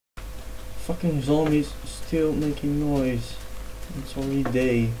fucking zombies still making noise. It's already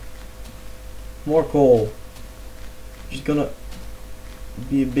day. More coal. Just gonna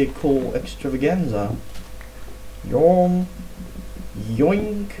be a big coal extravaganza. Yom.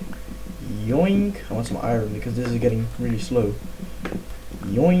 Yoink. Yoink. I want some iron because this is getting really slow.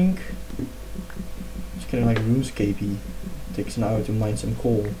 Yoink. It's getting like RuneScape-y. Takes an hour to mine some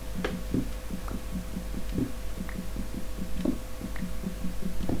coal.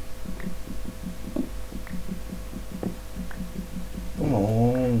 Come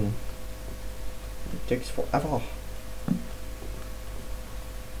on. It takes forever.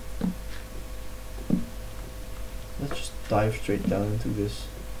 Let's just dive straight down into this.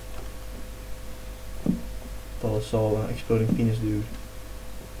 Thought I saw an exploding penis dude.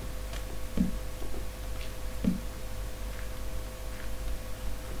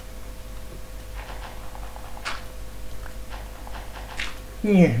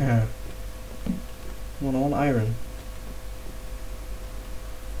 Yeah. One iron.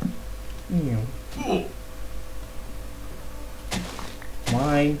 Yeah.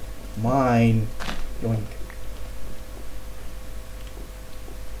 Mine. Yoink.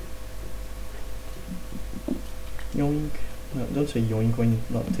 Yoink. No, don't say yoink when you're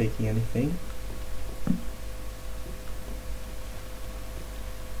not taking anything.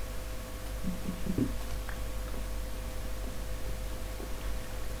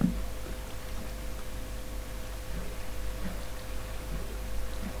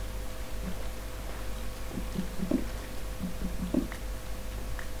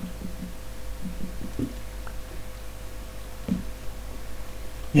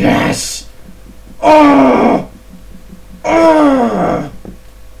 Yes! Oh! Oh!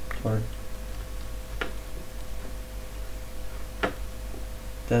 Sorry.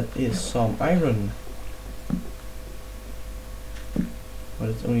 That is some iron. But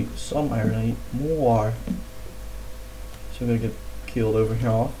it's only some iron, I need more. So I'm gonna get killed over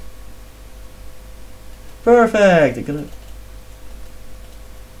here. Perfect! I'm gonna...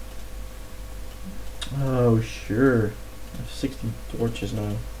 Oh, sure. I have 60 torches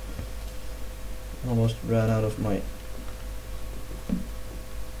now. Almost ran out of my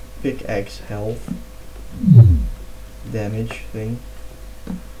pickaxe health damage thing.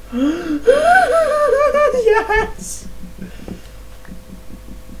 Yes!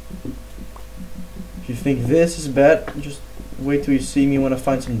 If you think this is bad, just wait till you see me when I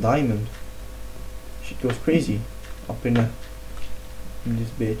find some diamond. Shit goes crazy up in this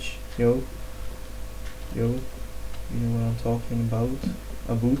bitch. Yo. You know what I'm talking about?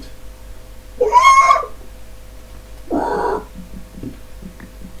 A boot.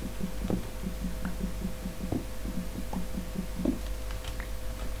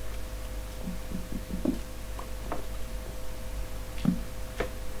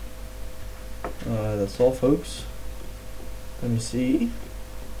 That's all, folks. Let me see.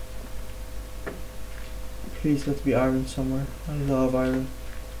 Please let be iron somewhere. I love iron.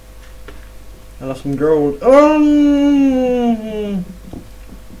 I love some gold.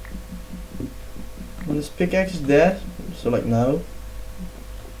 When this pickaxe is dead, so like now,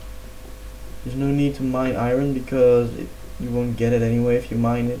 there's no need to mine iron because you won't get it anyway if you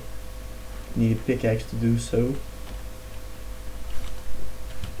mine it. You need a pickaxe to do so.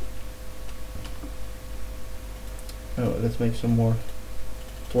 Oh, let's make some more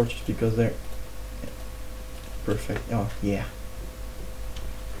torches because they're perfect. Oh, yeah.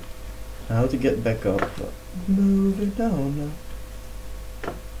 How to get back up? Moving down now.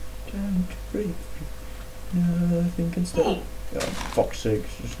 Time to break free. Nothing can stop. Oh, fuck's sake!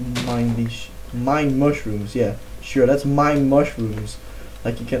 Just mine these. Mine mushrooms. Yeah, sure. That's mine mushrooms.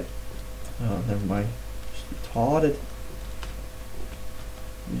 Like you can. Oh, never mind. Just retarded.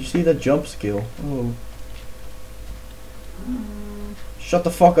 Did you see that jump skill? Oh. Shut the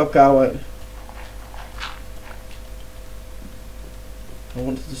fuck up, coward. I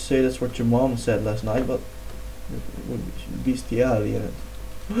wanted to say that's what your mom said last night, but it would be bestiality in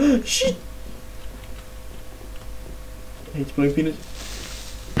it. Shit! I hate exploding penis.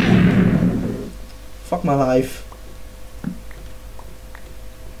 Fuck my life.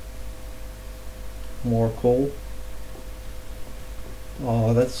 More coal.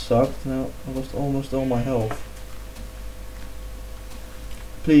 Oh, that sucked. Now I lost almost all my health.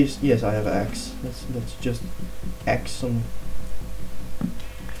 Please, yes, I have axe. Let's just axe some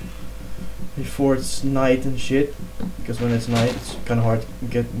before it's night and shit. Because when it's night, it's kind of hard to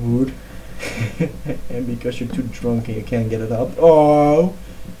get wood, and because you're too drunk and you can't get it up. Oh!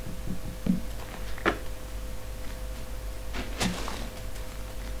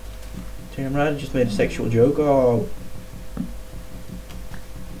 Damn right, I just made a sexual joke. Oh!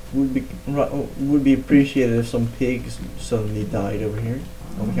 would be appreciated if some pigs suddenly died over here.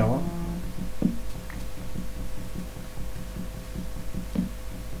 Over here.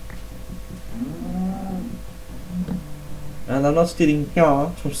 And I'm not stealing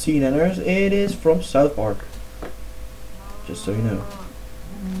from CNNers, it is from South Park. Just so you know.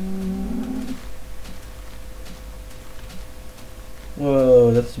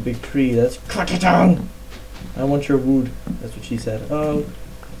 Whoa, that's a big tree. That's cut it down! I want your wood. That's what she said. Oh,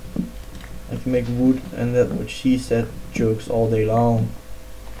 I can make wood, and that's what she said jokes all day long.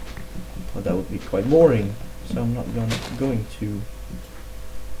 But that would be quite boring, so I'm not going to.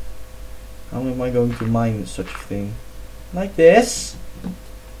 How am I going to mine such a thing? Like this?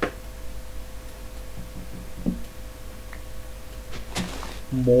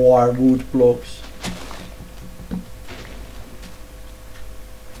 More wood blocks.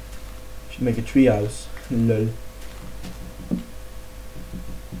 Should make a tree house. Lol.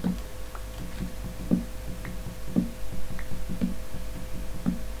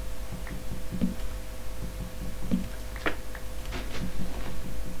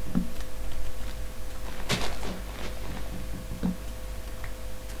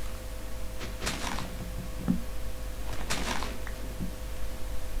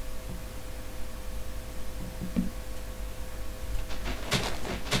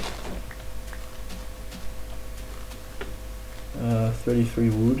 Uh, 33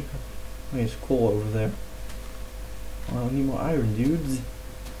 wood. There's coal over there. Well, I need more iron, dudes.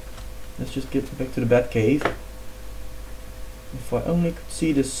 Let's just get back to the bat cave. If I only could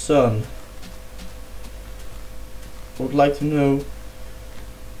see the sun. I would like to know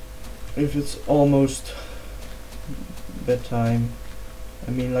if it's almost bedtime.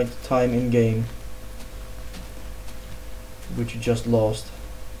 I mean like the time in game. Which you just lost.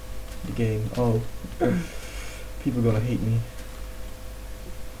 The game. Oh. People are gonna hate me.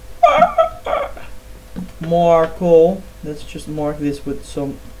 More coal. Let's just mark this with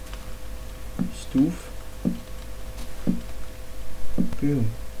some stoof. Boom.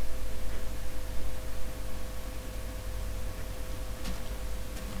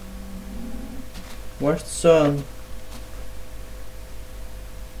 Where's the sun?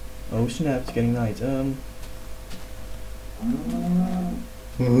 Oh snap, it's getting night.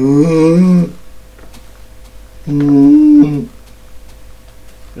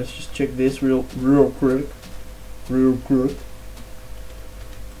 Let's just check this real quick.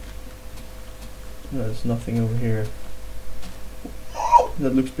 There's nothing over here.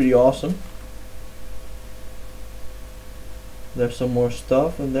 That looks pretty awesome. There's some more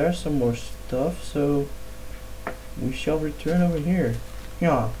stuff, and there's some more stuff, so we shall return over here.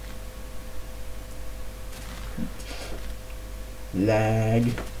 Yeah.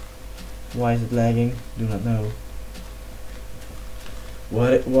 Lag. Why is it lagging? Do not know.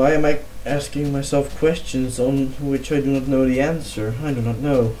 Why am I asking myself questions on which I do not know the answer? I do not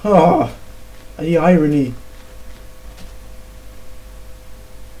know. Ah, the irony.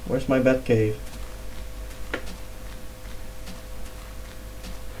 Where's my bat cave?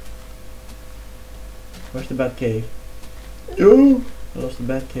 Where's the bat cave? Oh, I lost the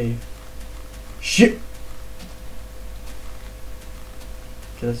bat cave. Shit!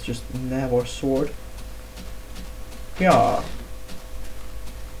 Okay, let's just nab our sword. Yeah.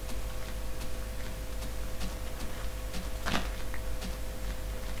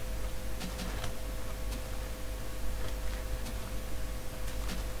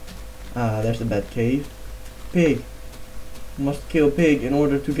 Ah, there's the bat cave. Pig. Must kill pig in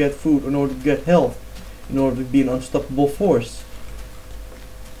order to get food, in order to get health, in order to be an unstoppable force.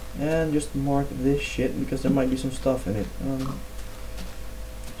 And just mark this shit because there might be some stuff in it.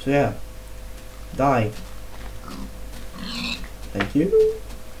 So yeah. Die. Thank you.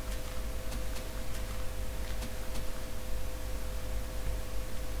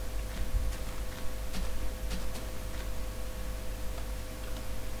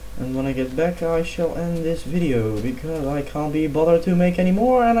 And when I get back I shall end this video because I can't be bothered to make any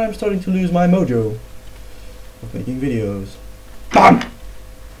more and I'm starting to lose my mojo of making videos. BAM!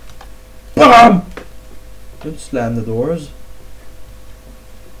 BAM! Don't slam the doors.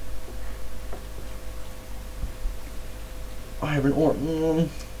 Iron ore.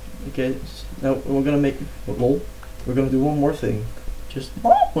 Okay, now we're gonna make. Lol. We're gonna do one more thing. Just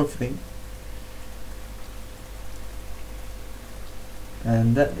one more thing.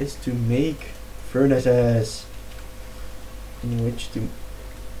 And that is to make furnaces in which to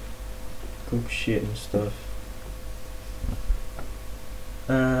cook shit and stuff.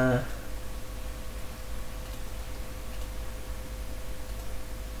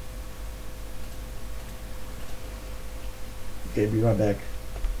 Okay, be right back.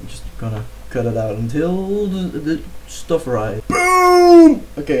 I'm just gonna cut it out until the stuff arrives. Boom!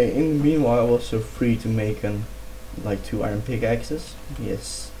 Okay, in the meanwhile I was so free to make like 2 iron pickaxes.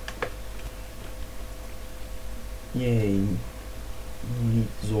 Yes. Yay. Meat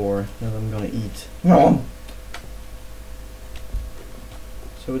Zor that I'm gonna eat.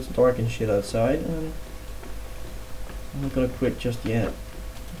 So it's dark and shit outside, and I'm not gonna quit just yet,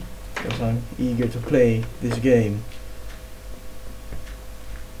 because I'm eager to play this game.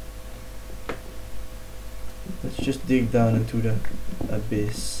 Let's just dig down into the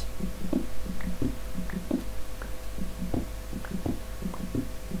abyss.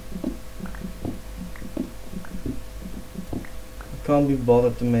 I can't be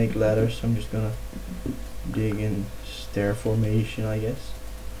bothered to make ladders, so I'm just gonna dig in stair formation, I guess.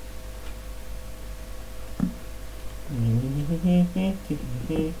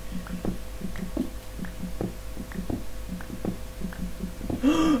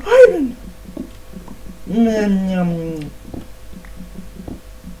 Iron! Yum.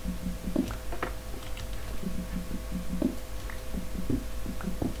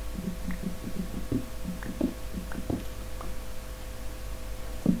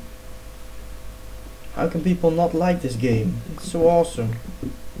 How can people not like this game? It's so awesome.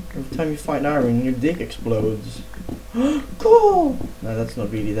 Every time you find iron, your dick explodes. Coal! Now that's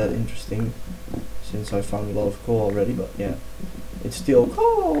not really that interesting, since I found a lot of coal already, but yeah. It's still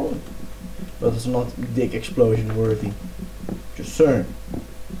coal! But it's not dick explosion worthy. Just saying.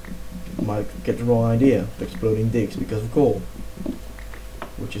 You might get the wrong idea of exploding dicks because of coal.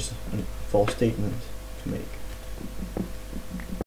 Which is a false statement to make.